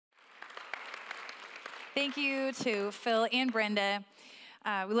Thank you to Phil and Brenda.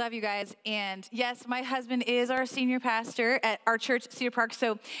 We love you guys. And yes, my husband is our senior pastor at our church, Cedar Park.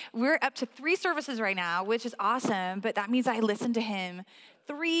 So we're up to 3 services right now, which is awesome. But that means I listen to him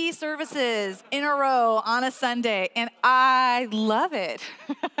 3 services in a row on a Sunday. And I love it.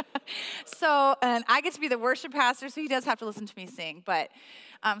 And I get to be the worship pastor, so he does have to listen to me sing. But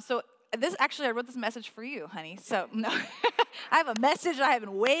I wrote this message for you, honey. So, no, I have a message I have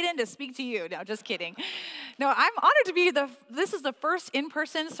been waiting to speak to you. No, just kidding. No, I'm honored to be this is the first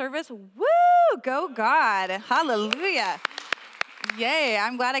in-person service. Woo, go God. Hallelujah. Yay,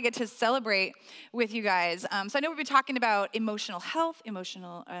 I'm glad I get to celebrate with you guys. So I know we've been talking about emotional health,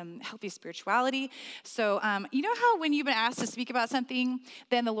 healthy spirituality. So you know how when you've been asked to speak about something,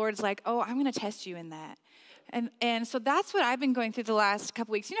 then the Lord's like, oh, I'm going to test you in that. And so that's what I've been going through the last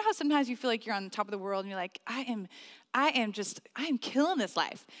couple weeks. You know how sometimes you feel like you're on top of the world and you're like, I am killing this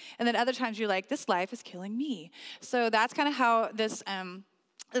life. And then other times you're like, this life is killing me. So that's kind of how this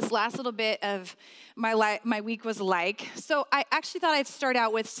last little bit of my week was like. So I actually thought I'd start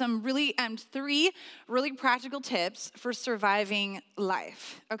out with some 3 really practical tips for surviving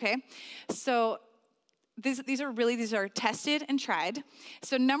life. Okay, so these are tested and tried.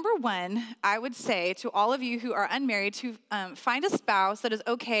 So number 1, I would say to all of you who are unmarried to find a spouse that is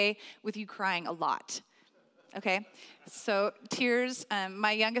okay with you crying a lot. Okay, so tears.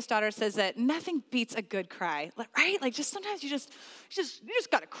 My youngest daughter says that nothing beats a good cry, right? Like just sometimes you just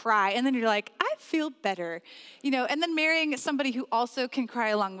gotta cry, and then you're like, I feel better, And then marrying somebody who also can cry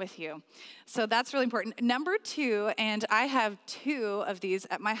along with you. So that's really important. Number 2, and I have 2 of these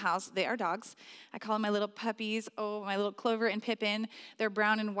at my house. They are dogs. I call them my little puppies. Oh, my little Clover and Pippin. They're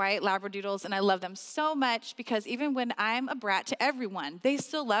brown and white Labradoodles, and I love them so much because even when I'm a brat to everyone, they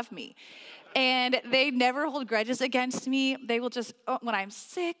still love me. And they never hold grudges against me. They will just, when I'm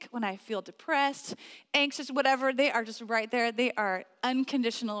sick, when I feel depressed, anxious, whatever, they are just right there. They are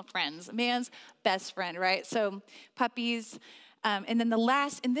unconditional friends, man's best friend, right? So puppies. And then the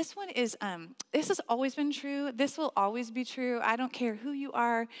last, and this one is, this has always been true. This will always be true. I don't care who you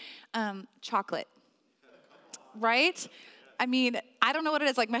are. Chocolate, right? I mean, I don't know what it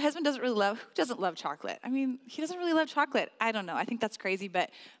is. Like, my husband who doesn't love chocolate? I mean, he doesn't really love chocolate. I don't know. I think that's crazy, but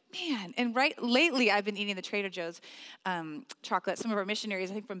man, and lately I've been eating the Trader Joe's chocolate. Some of our missionaries,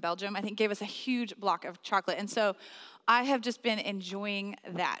 I think from Belgium, gave us a huge block of chocolate. And so I have just been enjoying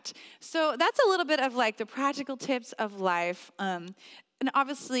that. So that's a little bit of like the practical tips of life. And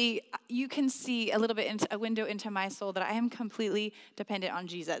obviously, you can see a little bit into a window into my soul that I am completely dependent on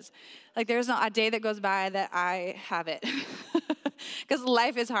Jesus. Like, there's not a day that goes by that I have it. Because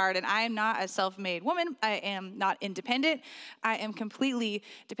life is hard, and I am not a self-made woman. I am not independent. I am completely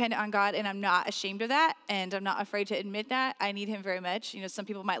dependent on God, and I'm not ashamed of that, and I'm not afraid to admit that. I need him very much. Some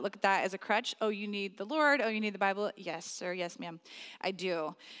people might look at that as a crutch. Oh, you need the Lord. Oh, you need the Bible. Yes, sir. Yes, ma'am. I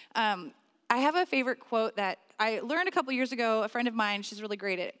do. I have a favorite quote that I learned a couple years ago. A friend of mine, she's really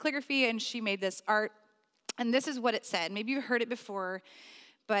great at calligraphy, and she made this art. And this is what it said. Maybe you've heard it before,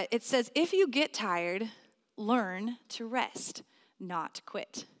 but it says, if you get tired, learn to rest, not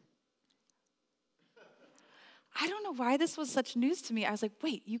quit. I don't know why this was such news to me. I was like,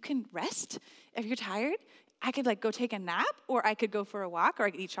 wait, you can rest if you're tired? I could go take a nap, or I could go for a walk, or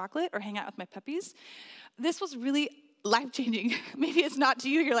I could eat chocolate, or hang out with my puppies. This was really life-changing. Maybe it's not to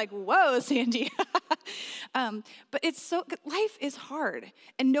you. You're like, whoa, Sandy. But life is hard.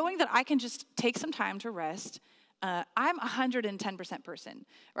 And knowing that I can just take some time to rest, I'm 110% person,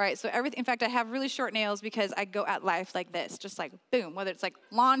 right? So everything, in fact, I have really short nails because I go at life like this, just like boom, whether it's like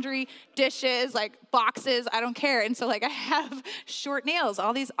laundry, dishes, like boxes, I don't care. And so I have short nails,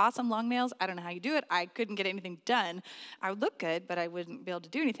 all these awesome long nails. I don't know how you do it. I couldn't get anything done. I would look good, but I wouldn't be able to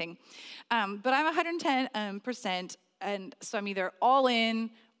do anything. But I'm 110%. And so I'm either all in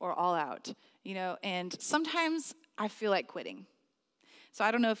or all out, and sometimes I feel like quitting. So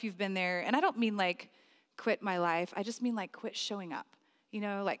I don't know if you've been there, and I don't mean like quit my life. I just mean like quit showing up,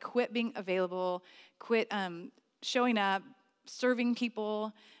 like quit being available, quit showing up, serving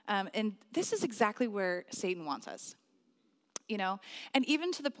people. And this is exactly where Satan wants us. And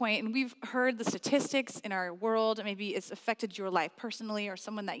even to the point, and we've heard the statistics in our world, maybe it's affected your life personally or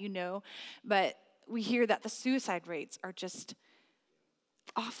someone that you know, but we hear that the suicide rates are just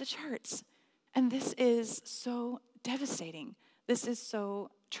off the charts. And this is so devastating. This is so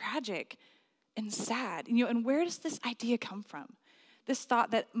tragic and sad. And where does this idea come from? This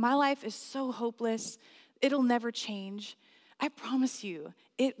thought that my life is so hopeless, it'll never change. I promise you,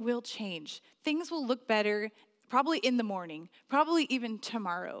 it will change. Things will look better probably in the morning, probably even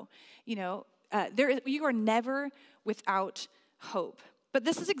tomorrow. You are never without hope. But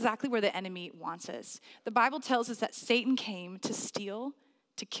this is exactly where the enemy wants us. The Bible tells us that Satan came to steal,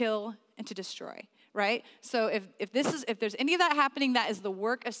 to kill, and to destroy, right? So if there's any of that happening, that is the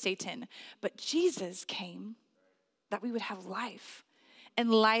work of Satan. But Jesus came that we would have life, and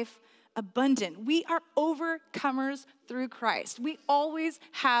life abundant. We are overcomers through Christ. We always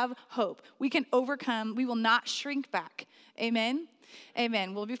have hope. We can overcome. We will not shrink back. Amen?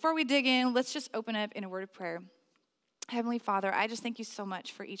 Amen. Well, before we dig in, let's just open up in a word of prayer. Heavenly Father, I just thank you so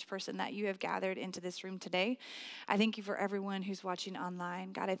much for each person that you have gathered into this room today. I thank you for everyone who's watching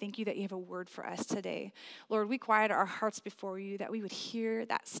online. God, I thank you that you have a word for us today. Lord, we quiet our hearts before you that we would hear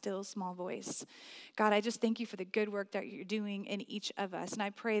that still small voice. God, I just thank you for the good work that you're doing in each of us. And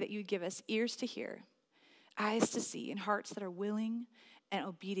I pray that you would give us ears to hear, eyes to see, and hearts that are willing and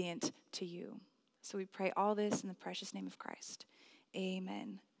obedient to you. So we pray all this in the precious name of Christ.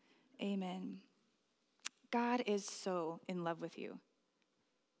 Amen. Amen. God is so in love with you.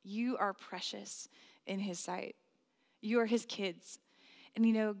 You are precious in his sight. You are his kids. And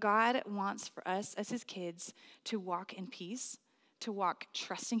you know, God wants for us as his kids to walk in peace, to walk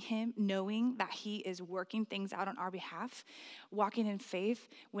trusting him, knowing that he is working things out on our behalf, walking in faith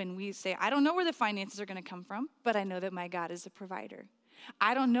when we say, I don't know where the finances are going to come from, but I know that my God is a provider.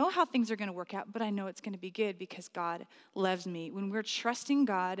 I don't know how things are going to work out, but I know it's going to be good because God loves me. When we're trusting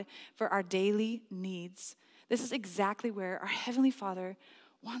God for our daily needs, this is exactly where our Heavenly Father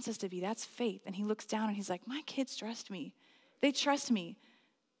wants us to be. That's faith. And he looks down and he's like, my kids trust me. They trust me.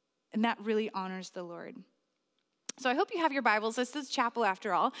 And that really honors the Lord. So I hope you have your Bibles. This is chapel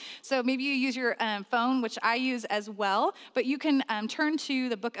after all. So maybe you use your phone, which I use as well. But you can turn to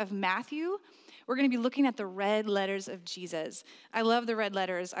the book of Matthew. We're going to be looking at the red letters of Jesus. I love the red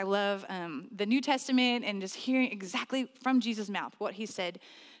letters. I love the New Testament and just hearing exactly from Jesus' mouth what he said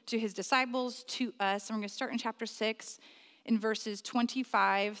to his disciples, to us. And we're going to start in chapter 6 in verses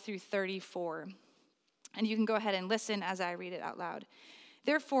 25 through 34. And you can go ahead and listen as I read it out loud.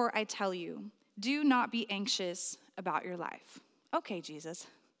 Therefore, I tell you, do not be anxious about your life. Okay, Jesus.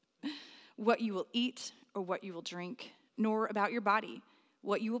 What you will eat or what you will drink, nor about your body,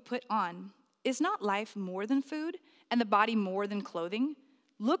 what you will put on. Is not life more than food, and the body more than clothing?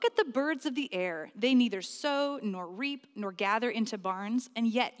 Look at the birds of the air. They neither sow nor reap nor gather into barns, and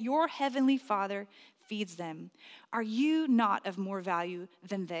yet your heavenly Father feeds them. Are you not of more value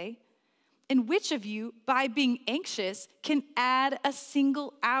than they? And which of you, by being anxious, can add a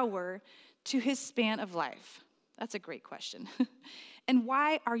single hour to his span of life? That's a great question. And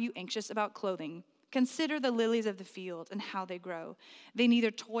why are you anxious about clothing? Consider the lilies of the field and how they grow. They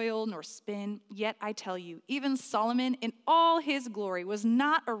neither toil nor spin, yet I tell you, even Solomon in all his glory was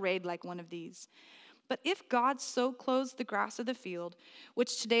not arrayed like one of these. But if God so clothes the grass of the field,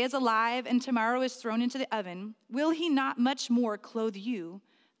 which today is alive and tomorrow is thrown into the oven, will he not much more clothe you,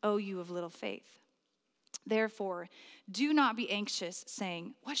 O you of little faith? Therefore, do not be anxious,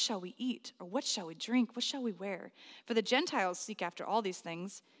 saying, what shall we eat? Or what shall we drink? What shall we wear? For the Gentiles seek after all these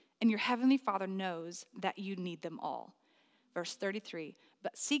things, and your heavenly Father knows that you need them all. Verse 33,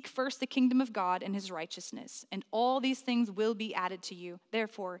 but seek first the kingdom of God and his righteousness, and all these things will be added to you.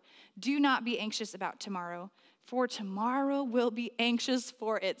 Therefore, do not be anxious about tomorrow, for tomorrow will be anxious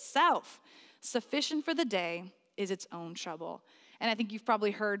for itself. Sufficient for the day is its own trouble. And I think you've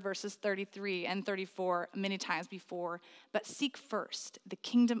probably heard verses 33 and 34 many times before, but seek first the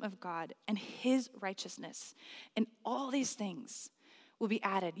kingdom of God and his righteousness, and all these things will be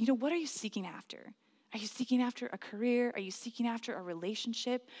added. You know, what are you seeking after? Are you seeking after a career? Are you seeking after a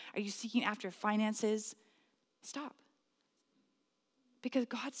relationship? Are you seeking after finances? Stop. Because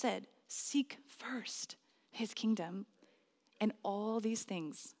God said, seek first his kingdom, and all these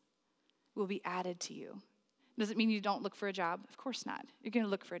things will be added to you. Does it mean you don't look for a job? Of course not. You're going to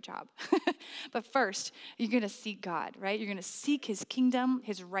look for a job. But first, you're going to seek God, right? You're going to seek his kingdom,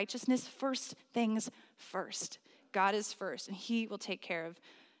 his righteousness, first things first. God is first, and he will take care of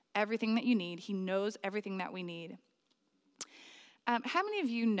everything that you need. He knows everything that we need. How many of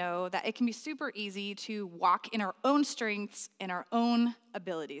you know that it can be super easy to walk in our own strengths and our own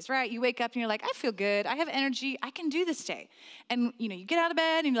abilities, right? You wake up and you're like, I feel good. I have energy. I can do this day. And, you know, you get out of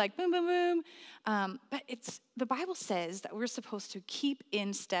bed and you're like, boom, boom, boom. But the Bible says that we're supposed to keep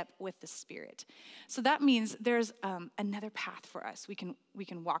in step with the Spirit. So that means there's another path for us. We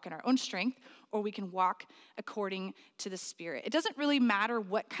can walk in our own strength, or we can walk according to the Spirit. It doesn't really matter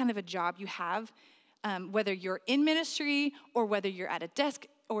what kind of a job you have. Whether you're in ministry or whether you're at a desk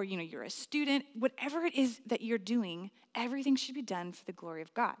or you're a student, whatever it is that you're doing, everything should be done for the glory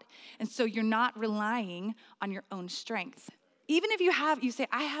of God. And so you're not relying on your own strength. Even if you say,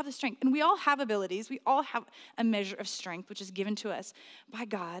 I have the strength, and we all have abilities. We all have a measure of strength, which is given to us by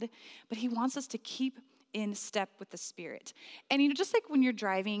God, but he wants us to keep in step with the Spirit. And, just like when you're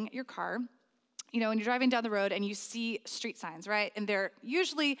driving your car, when you're driving down the road and you see street signs, right? And they're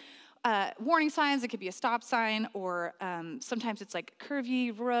usually warning signs. It could be a stop sign, or sometimes it's like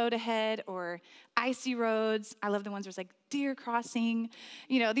curvy road ahead or icy roads. I love the ones where it's like deer crossing.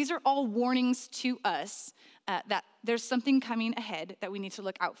 These are all warnings to us that there's something coming ahead that we need to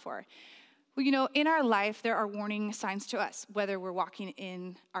look out for. Well, in our life, there are warning signs to us, whether we're walking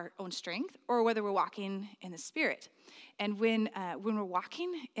in our own strength or whether we're walking in the Spirit. And when we're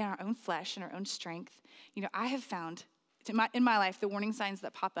walking in our own flesh and our own strength, I have found in my life, the warning signs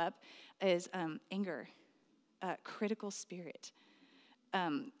that pop up is anger, critical spirit,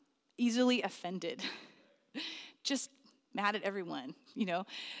 easily offended, just mad at everyone,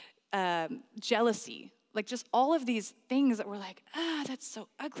 jealousy. Like just all of these things that we're like, that's so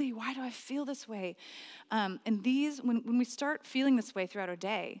ugly. Why do I feel this way? And these, when we start feeling this way throughout our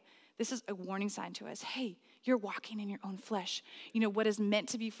day, this is a warning sign to us. Hey, you're walking in your own flesh. What is meant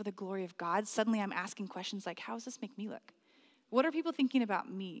to be for the glory of God. Suddenly I'm asking questions like, how does this make me look? What are people thinking about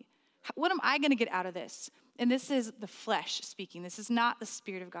me? What am I going to get out of this? And this is the flesh speaking. This is not the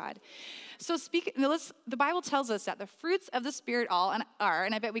Spirit of God. So the Bible tells us that the fruits of the Spirit are,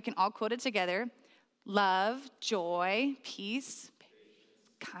 and I bet we can all quote it together, love, joy, peace,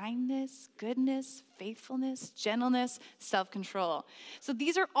 kindness, goodness, faithfulness, gentleness, self-control. So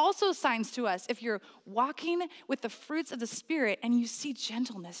these are also signs to us if you're walking with the fruits of the Spirit and you see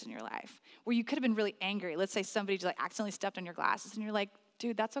gentleness in your life, where you could have been really angry. Let's say somebody just accidentally stepped on your glasses and you're like,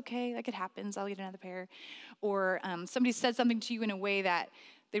 dude, that's okay. Like it happens. I'll get another pair. Or somebody said something to you in a way that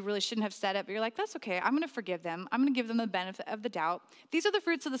they really shouldn't have said it, but you're like, that's okay. I'm going to forgive them. I'm going to give them the benefit of the doubt. These are the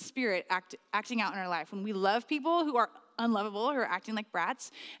fruits of the Spirit acting out in our life. When we love people who are unlovable, who are acting like brats,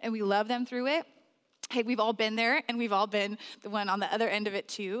 and we love them through it, hey, we've all been there, and we've all been the one on the other end of it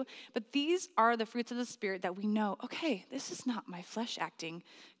too. But these are the fruits of the Spirit that we know, okay, this is not my flesh acting,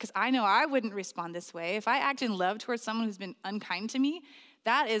 because I know I wouldn't respond this way. If I act in love towards someone who's been unkind to me,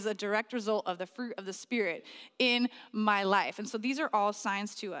 that is a direct result of the fruit of the Spirit in my life. And so these are all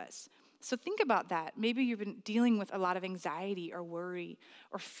signs to us. So think about that. Maybe you've been dealing with a lot of anxiety or worry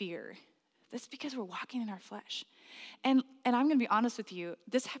or fear. That's because we're walking in our flesh. And I'm going to be honest with you,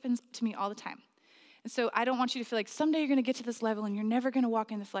 this happens to me all the time. And so I don't want you to feel like someday you're going to get to this level and you're never going to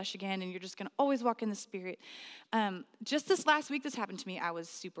walk in the flesh again and you're just going to always walk in the Spirit. Just this last week, this happened to me. I was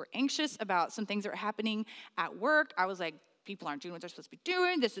super anxious about some things that were happening at work. I was like, people aren't doing what they're supposed to be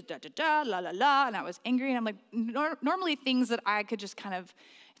doing. This is da-da-da, la-la-la. And I was angry. And I'm like, normally things that I could just kind of,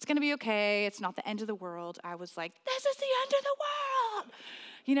 it's going to be okay. It's not the end of the world. I was like, this is the end of the world.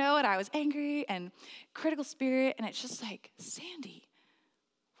 And I was angry and critical spirit. And it's just like, Sandy,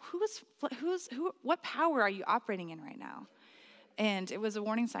 what power are you operating in right now? And it was a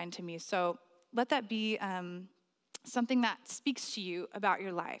warning sign to me. So let that be something that speaks to you about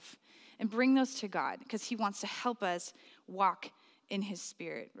your life. And bring those to God, because he wants to help us walk in his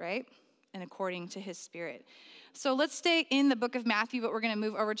Spirit, right? And according to his Spirit. So let's stay in the book of Matthew, but we're going to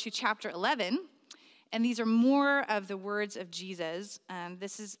move over to chapter 11. And these are more of the words of Jesus.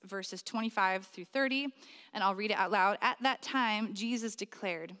 This is verses 25 through 30, and I'll read it out loud. At that time, Jesus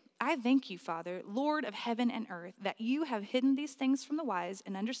declared, I thank you, Father, Lord of heaven and earth, that you have hidden these things from the wise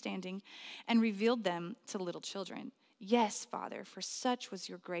and understanding and revealed them to little children. Yes, Father, for such was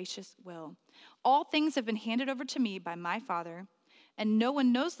your gracious will. All things have been handed over to me by my Father, and no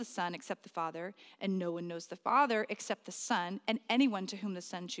one knows the Son except the Father, and no one knows the Father except the Son, and anyone to whom the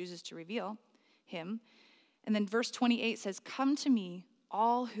Son chooses to reveal him. And then verse 28 says, come to me,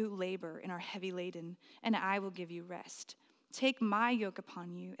 all who labor and are heavy laden, and I will give you rest. Take my yoke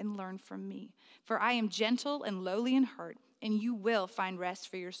upon you and learn from me, for I am gentle and lowly in heart, and you will find rest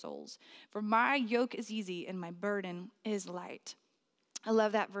for your souls. For my yoke is easy and my burden is light. I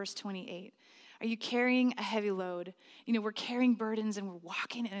love that verse 28. Are you carrying a heavy load? We're carrying burdens and we're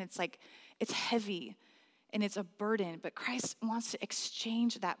walking and it's like, it's heavy and it's a burden, but Christ wants to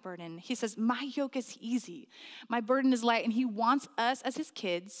exchange that burden. He says, my yoke is easy, my burden is light, and he wants us as his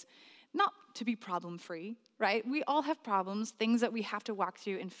kids not to be problem-free, right? We all have problems, things that we have to walk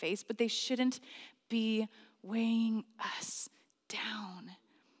through and face, but they shouldn't be weighing us down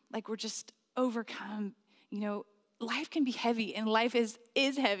like we're just overcome. Life can be heavy, and life is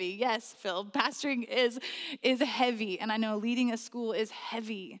heavy. Yes, Phil, pastoring is heavy, and I know leading a school is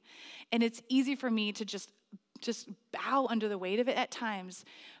heavy, and it's easy for me to just just bow under the weight of it at times.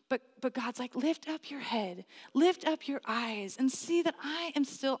 But God's like, lift up your head, lift up your eyes, and see that I am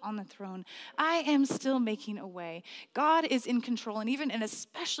still on the throne. I am still making a way. God is in control, and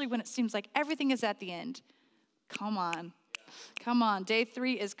especially when it seems like everything is at the end. Come on. Come on. Day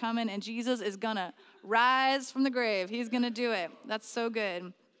 3 is coming, and Jesus is going to rise from the grave. He's going to do it. That's so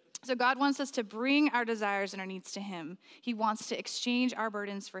good. So God wants us to bring our desires and our needs to him. He wants to exchange our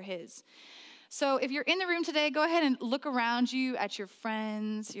burdens for his. So if you're in the room today, go ahead and look around you at your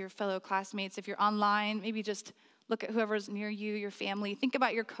friends, your fellow classmates. If you're online, maybe just look at whoever's near you, your family. Think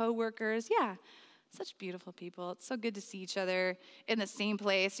about your coworkers. Yeah, such beautiful people. It's so good to see each other in the same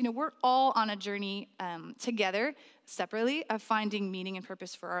place. We're all on a journey together, separately, of finding meaning and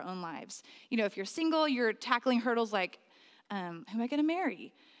purpose for our own lives. If you're single, you're tackling hurdles like, who am I going to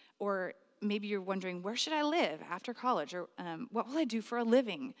marry? Or maybe you're wondering, where should I live after college? Or what will I do for a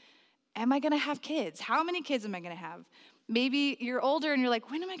living? Am I going to have kids? How many kids am I going to have? Maybe you're older and you're like,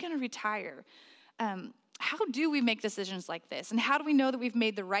 when am I going to retire? How do we make decisions like this? And how do we know that we've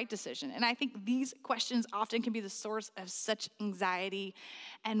made the right decision? And I think these questions often can be the source of such anxiety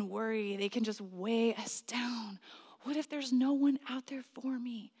and worry. They can just weigh us down. What if there's no one out there for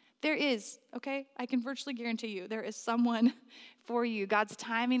me? There is, okay? I can virtually guarantee you there is someone for you. God's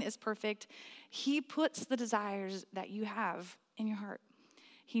timing is perfect. He puts the desires that you have in your heart.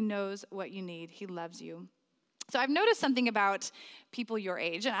 He knows what you need. He loves you. So I've noticed something about people your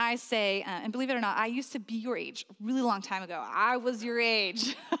age, and I say, and believe it or not, I used to be your age a really long time ago. I was your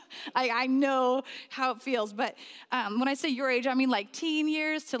age. I know how it feels, but when I say your age, I mean like teen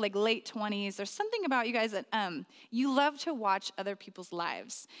years to like late 20s. There's something about you guys that you love to watch other people's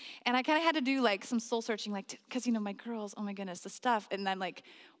lives, and I kind of had to do like some soul searching, like, because my girls, oh my goodness, the stuff, and then like,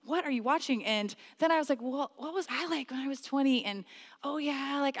 what are you watching? And then I was like, well, what was I like when I was 20? And oh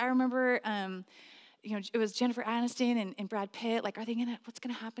yeah, like I remember, it was Jennifer Aniston and Brad Pitt. Like, what's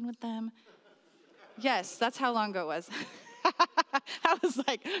gonna happen with them? Yes, that's how long ago it was. That was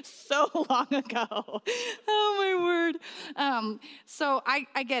like so long ago. Oh my word. So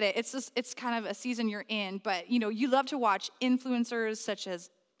I get it. It's kind of a season you're in, but you love to watch influencers such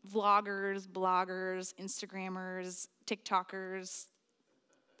as vloggers, bloggers, Instagrammers, TikTokers.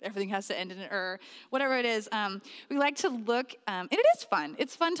 Everything has to end in an whatever it is. We like to look, and it is fun.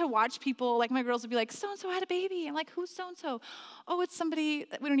 It's fun to watch people, like my girls would be like, so-and-so had a baby. I'm like, who's so-and-so? Oh, it's somebody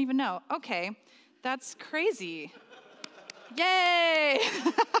that we don't even know. Okay, that's crazy. Yay!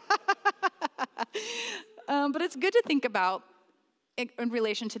 But it's good to think about in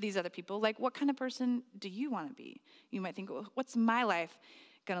relation to these other people, like what kind of person do you want to be? You might think, well, what's my life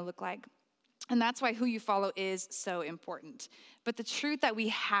going to look like? And that's why who you follow is so important. But the truth that we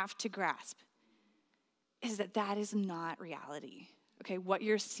have to grasp is that that is not reality. Okay, what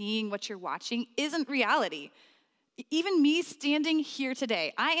you're seeing, what you're watching isn't reality. Even me standing here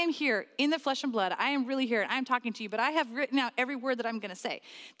today, I am here in the flesh and blood. I am really here, and I'm talking to you, but I have written out every word that I'm going to say.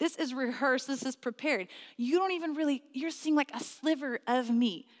 This is rehearsed. This is prepared. You don't even really, you're seeing like a sliver of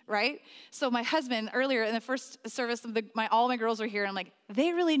me, right? So my husband, earlier in the first service, all my girls were here, and I'm like,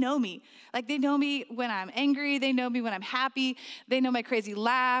 they really know me. Like, they know me when I'm angry. They know me when I'm happy. They know my crazy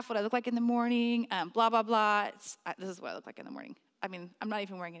laugh, what I look like in the morning, blah, blah, blah. This is what I look like in the morning. I mean, I'm not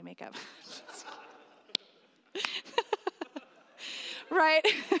even wearing any makeup. Right?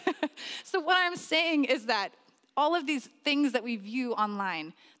 So what I'm saying is that all of these things that we view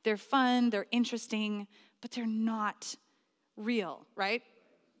online, they're fun, they're interesting, but they're not real, right?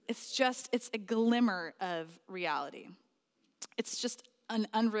 It's a glimmer of reality. It's just an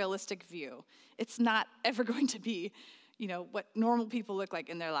unrealistic view. It's not ever going to be, what normal people look like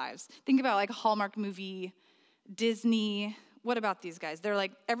in their lives. Think about like a Hallmark movie, Disney. What about these guys? They're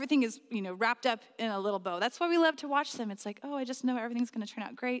like, everything is, wrapped up in a little bow. That's why we love to watch them. It's like, oh, I just know everything's going to turn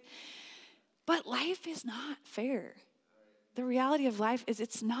out great. But life is not fair. The reality of life is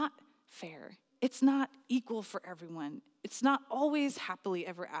it's not fair. It's not equal for everyone. It's not always happily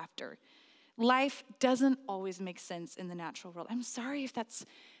ever after. Life doesn't always make sense in the natural world. I'm sorry if that's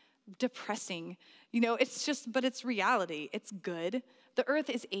depressing. But it's reality. It's good. The earth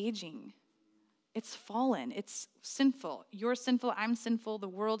is aging. It's fallen. It's sinful. You're sinful. I'm sinful. The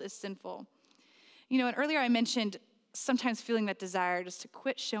world is sinful. And earlier I mentioned sometimes feeling that desire just to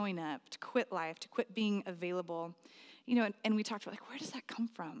quit showing up, to quit life, to quit being available. And we talked about, like, where does that come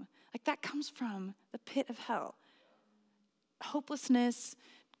from? Like, that comes from the pit of hell. Hopelessness,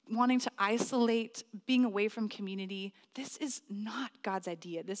 wanting to isolate, being away from community. This is not God's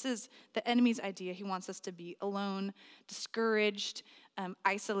idea. This is the enemy's idea. He wants us to be alone, discouraged,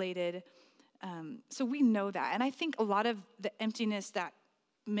 isolated. So we know that. And I think a lot of the emptiness that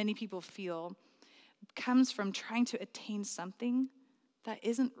many people feel comes from trying to attain something that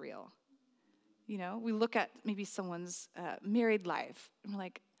isn't real. You know, we look at maybe someone's married life, and we're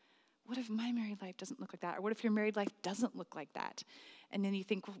like, what if my married life doesn't look like that? Or what if your married life doesn't look like that? And then you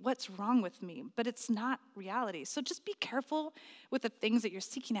think, well, what's wrong with me? But it's not reality. So just be careful with the things that you're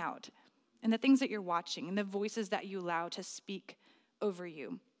seeking out and the things that you're watching and the voices that you allow to speak over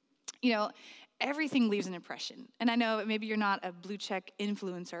you. You know, everything leaves an impression. And I know maybe you're not a blue check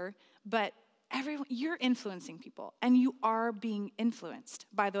influencer, but you're influencing people, and you are being influenced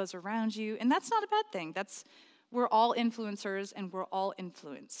by those around you. And that's not a bad thing. We're all influencers, and we're all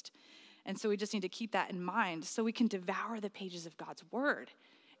influenced. And so we just need to keep that in mind so we can devour the pages of God's word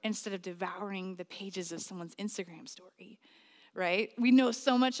instead of devouring the pages of someone's Instagram story, right? We know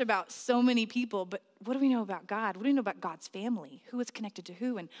so much about so many people, but what do we know about God? What do we know about God's family? Who is connected to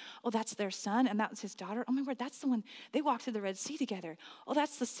who? And, oh, that's their son, and that was his daughter. Oh, my word, that's the one. They walked through the Red Sea together. Oh,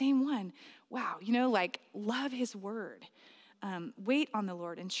 that's the same one. Wow, love his word. Wait on the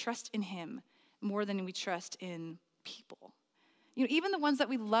Lord and trust in him more than we trust in people. You know, even the ones that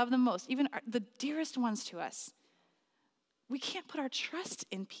we love the most, even the dearest ones to us, we can't put our trust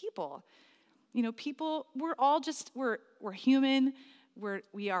in people. You know, people, we're human,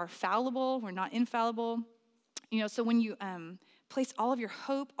 we are fallible, we're not infallible. You know, so when you place all of your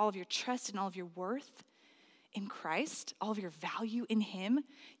hope, all of your trust, and all of your worth in Christ, all of your value in him,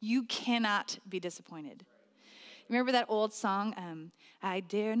 you cannot be disappointed. Remember that old song, I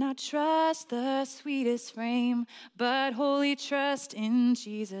dare not trust the sweetest frame, but wholly trust in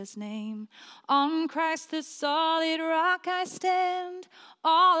Jesus' name. On Christ the solid rock I stand,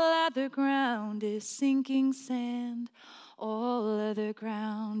 all other ground is sinking sand. All other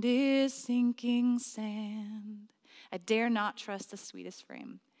ground is sinking sand. I dare not trust the sweetest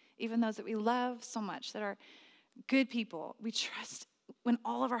frame. Even those that we love so much, that are good people, we trust when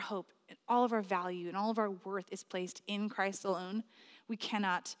all of our hope and all of our value and all of our worth is placed in Christ alone, we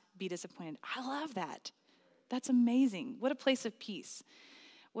cannot be disappointed. I love that. That's amazing. What a place of peace.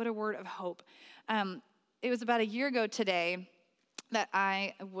 What a word of hope. It was about a year ago today that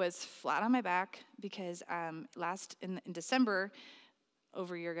I was flat on my back because in December,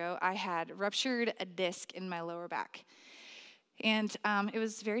 over a year ago, I had ruptured a disc in my lower back. And it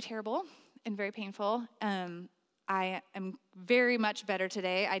was very terrible and very painful. I am very much better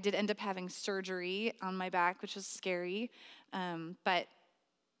today. I did end up having surgery on my back, which was scary, and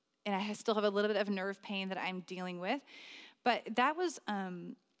I still have a little bit of nerve pain that I'm dealing with. But that was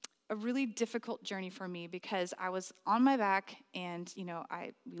a really difficult journey for me because I was on my back, and we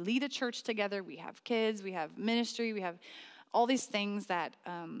lead a church together. We have kids, we have ministry, we have all these things that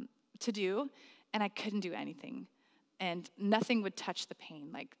to do, and I couldn't do anything, and nothing would touch the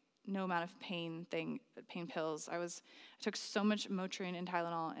pain. Like, no amount of pain pills. I took so much Motrin and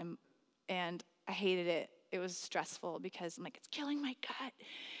Tylenol, and I hated it. It was stressful because I'm like, it's killing my gut,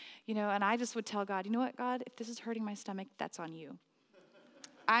 and I just would tell God, you know what, God, if this is hurting my stomach, that's on you.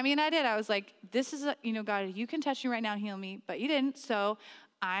 I mean, I did. I was like, this is, God, you can touch me right now and heal me, but you didn't, so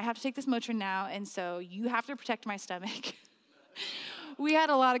I have to take this Motrin now, and so you have to protect my stomach. We had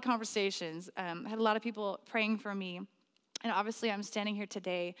a lot of conversations. I had a lot of people praying for me. And obviously, I'm standing here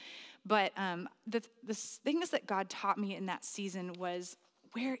today, but the things that God taught me in that season was,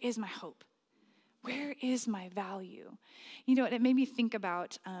 where is my hope? Where is my value? And it made me think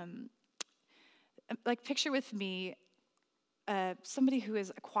about, picture with me somebody who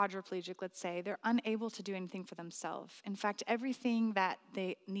is a quadriplegic, let's say. They're unable to do anything for themselves. In fact, everything that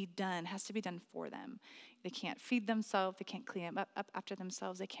they need done has to be done for them. They can't feed themselves. They can't clean up after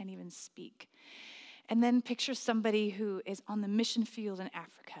themselves. They can't even speak. And then picture somebody who is on the mission field in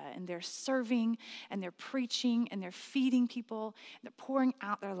Africa, and they're serving, and they're preaching, and they're feeding people, and they're pouring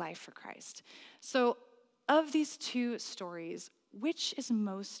out their life for Christ. So of these two stories, which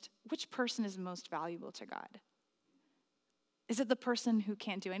person is most valuable to God? Is it the person who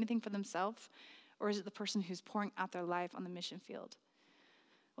can't do anything for themselves, or is it the person who's pouring out their life on the mission field?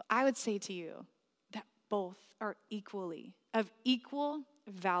 Well, I would say to you that both are of equal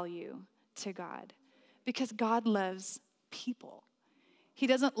value to God. Because God loves people. He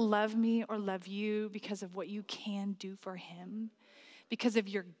doesn't love me or love you because of what you can do for him, because of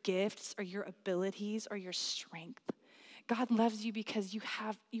your gifts or your abilities or your strength. God loves you because you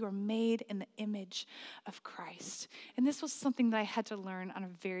are made in the image of Christ. And this was something that I had to learn on a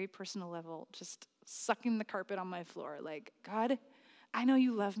very personal level, just sucking the carpet on my floor. Like, God, I know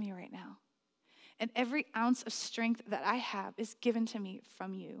you love me right now. And every ounce of strength that I have is given to me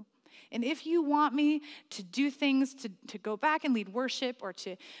from you. And if you want me to do things, to go back and lead worship or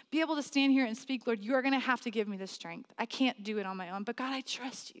to be able to stand here and speak, Lord, you are going to have to give me the strength. I can't do it on my own, but God, I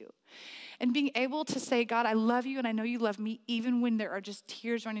trust you. And being able to say, God, I love you and I know you love me, even when there are just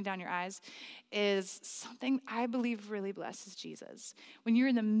tears running down your eyes, is something I believe really blesses Jesus. When you're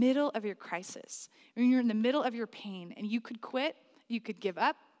in the middle of your crisis, when you're in the middle of your pain and you could quit, you could give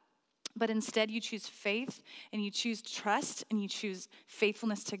up, but instead you choose faith and you choose trust and you choose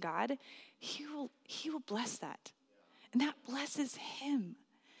faithfulness to God, he will bless that. And that blesses him.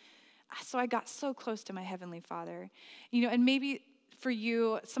 So I got so close to my Heavenly Father. And maybe for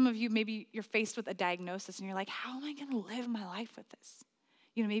you, some of you, maybe you're faced with a diagnosis and you're like, how am I going to live my life with this?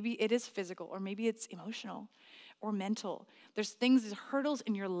 Maybe it is physical or maybe it's emotional or mental. There's things, there's hurdles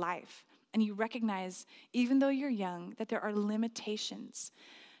in your life. And you recognize, even though you're young, that there are limitations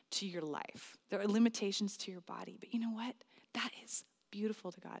to your life. There are limitations to your body. But you know what? That is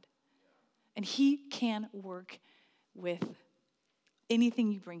beautiful to God. And he can work with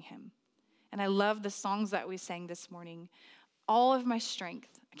anything you bring him. And I love the songs that we sang this morning. All of my strength,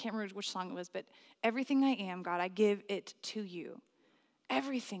 I can't remember which song it was, but everything I am, God, I give it to you.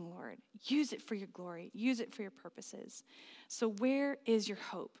 Everything, Lord. Use it for your glory. Use it for your purposes. So where is your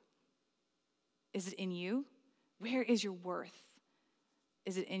hope? Is it in you? Where is your worth?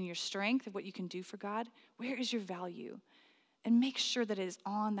 Is it in your strength of what you can do for God? Where is your value? And make sure that it is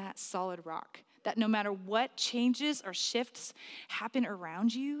on that solid rock, that no matter what changes or shifts happen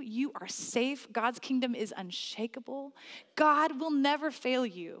around you, you are safe. God's kingdom is unshakable. God will never fail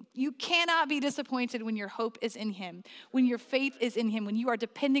you. You cannot be disappointed when your hope is in him, when your faith is in him, when you are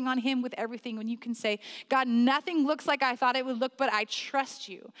depending on him with everything, when you can say, God, nothing looks like I thought it would look, but I trust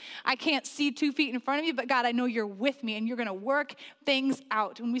you. I can't see 2 feet in front of me, but God, I know you're with me and you're going to work things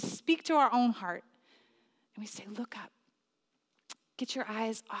out. When we speak to our own heart and we say, look up. Get your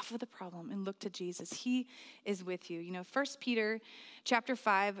eyes off of the problem and look to Jesus. He is with you. 1 Peter chapter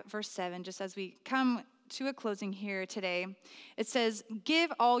 5, verse 7, just as we come to a closing here today, it says,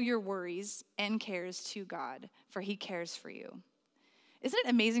 give all your worries and cares to God, for he cares for you. Isn't it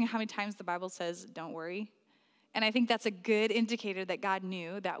amazing how many times the Bible says, don't worry? And I think that's a good indicator that God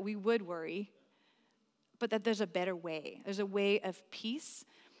knew that we would worry, but that there's a better way. There's a way of peace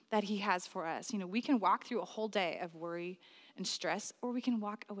that he has for us. We can walk through a whole day of worry and stress, or we can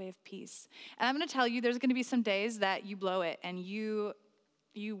walk a way of peace. And I'm going to tell you, there's going to be some days that you blow it and you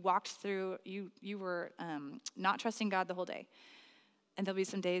walked through, you were not trusting God the whole day. And there'll be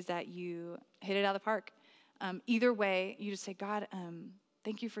some days that you hit it out of the park. Either way, you just say, God,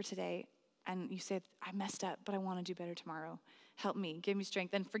 thank you for today. And you say, I messed up, but I want to do better tomorrow. Help me, give me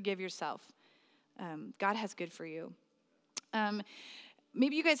strength, and forgive yourself. God has good for you.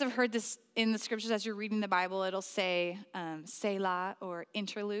 Maybe you guys have heard this in the scriptures as you're reading the Bible. It'll say Selah or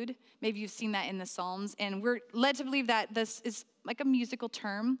interlude. Maybe you've seen that in the Psalms. And we're led to believe that this is like a musical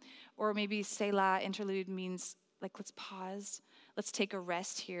term. Or maybe Selah, interlude, means like let's pause. Let's take a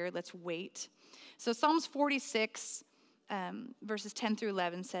rest here. Let's wait. So Psalms 46, verses 10 through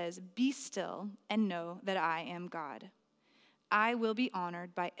 11 says, be still and know that I am God. I will be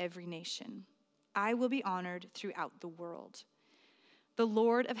honored by every nation. I will be honored throughout the world. The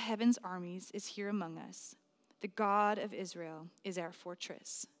Lord of heaven's armies is here among us. The God of Israel is our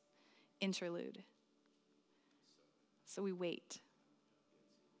fortress. Interlude. So we wait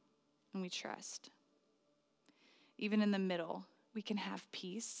and we trust. Even in the middle, we can have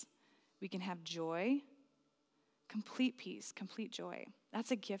peace. We can have joy. Complete peace, complete joy.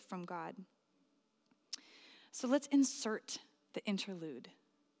 That's a gift from God. So let's insert the interlude,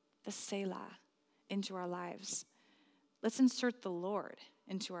 the Selah, into our lives. Let's insert the Lord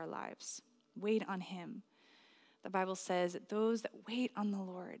into our lives. Wait on him. The Bible says that those that wait on the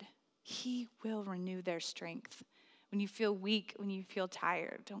Lord, he will renew their strength. When you feel weak, when you feel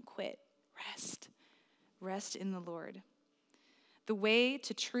tired, don't quit. Rest. Rest in the Lord. The way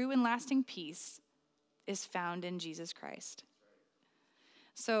to true and lasting peace is found in Jesus Christ.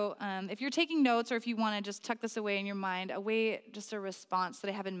 So if you're taking notes or if you want to just tuck this away in your mind, just a response that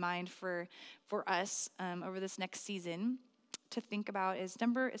I have in mind for us over this next season to think about is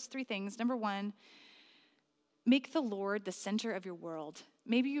 3 things. Number 1, make the Lord the center of your world.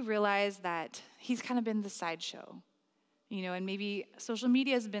 Maybe you realize that he's kind of been the sideshow, and maybe social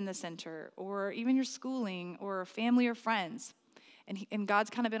media has been the center, or even your schooling or family or friends. And God's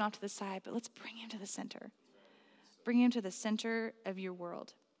kind of been off to the side, but let's bring him to the center. Bring him to the center of your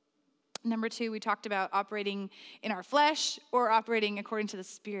world. Number 2, we talked about operating in our flesh or operating according to the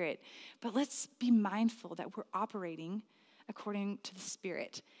Spirit. But let's be mindful that we're operating according to the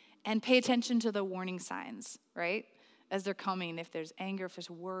Spirit and pay attention to the warning signs, right? as they're coming. If there's anger, if there's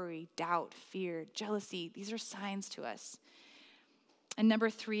worry, doubt, fear, jealousy, these are signs to us. And number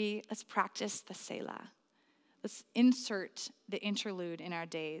 3, let's practice the Selah. Let's insert the interlude in our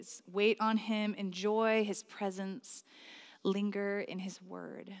days. Wait on him, enjoy his presence, linger in his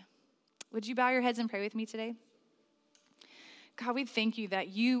word. Would you bow your heads and pray with me today? God, we thank you that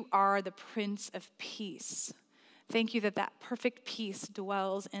you are the Prince of Peace. Thank you that that perfect peace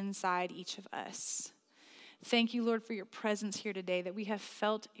dwells inside each of us. Thank you, Lord, for your presence here today, that we have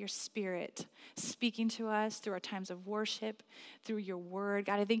felt your Spirit speaking to us through our times of worship, through your word.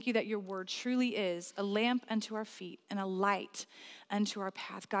 God, I thank you that your word truly is a lamp unto our feet and a light unto our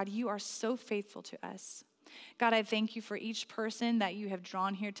path. God, you are so faithful to us. God, I thank you for each person that you have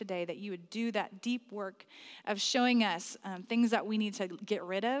drawn here today, that you would do that deep work of showing us things that we need to get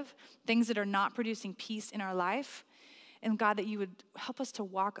rid of, things that are not producing peace in our life. And God, that you would help us to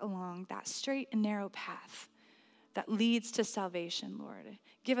walk along that straight and narrow path that leads to salvation, Lord.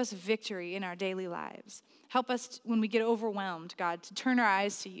 Give us victory in our daily lives. Help us when we get overwhelmed, God, to turn our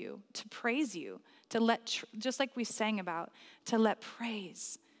eyes to you, to praise you, to let, just like we sang about, to let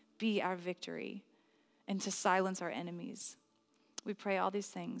praise be our victory and to silence our enemies. We pray all these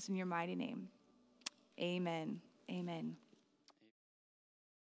things in your mighty name. Amen. Amen.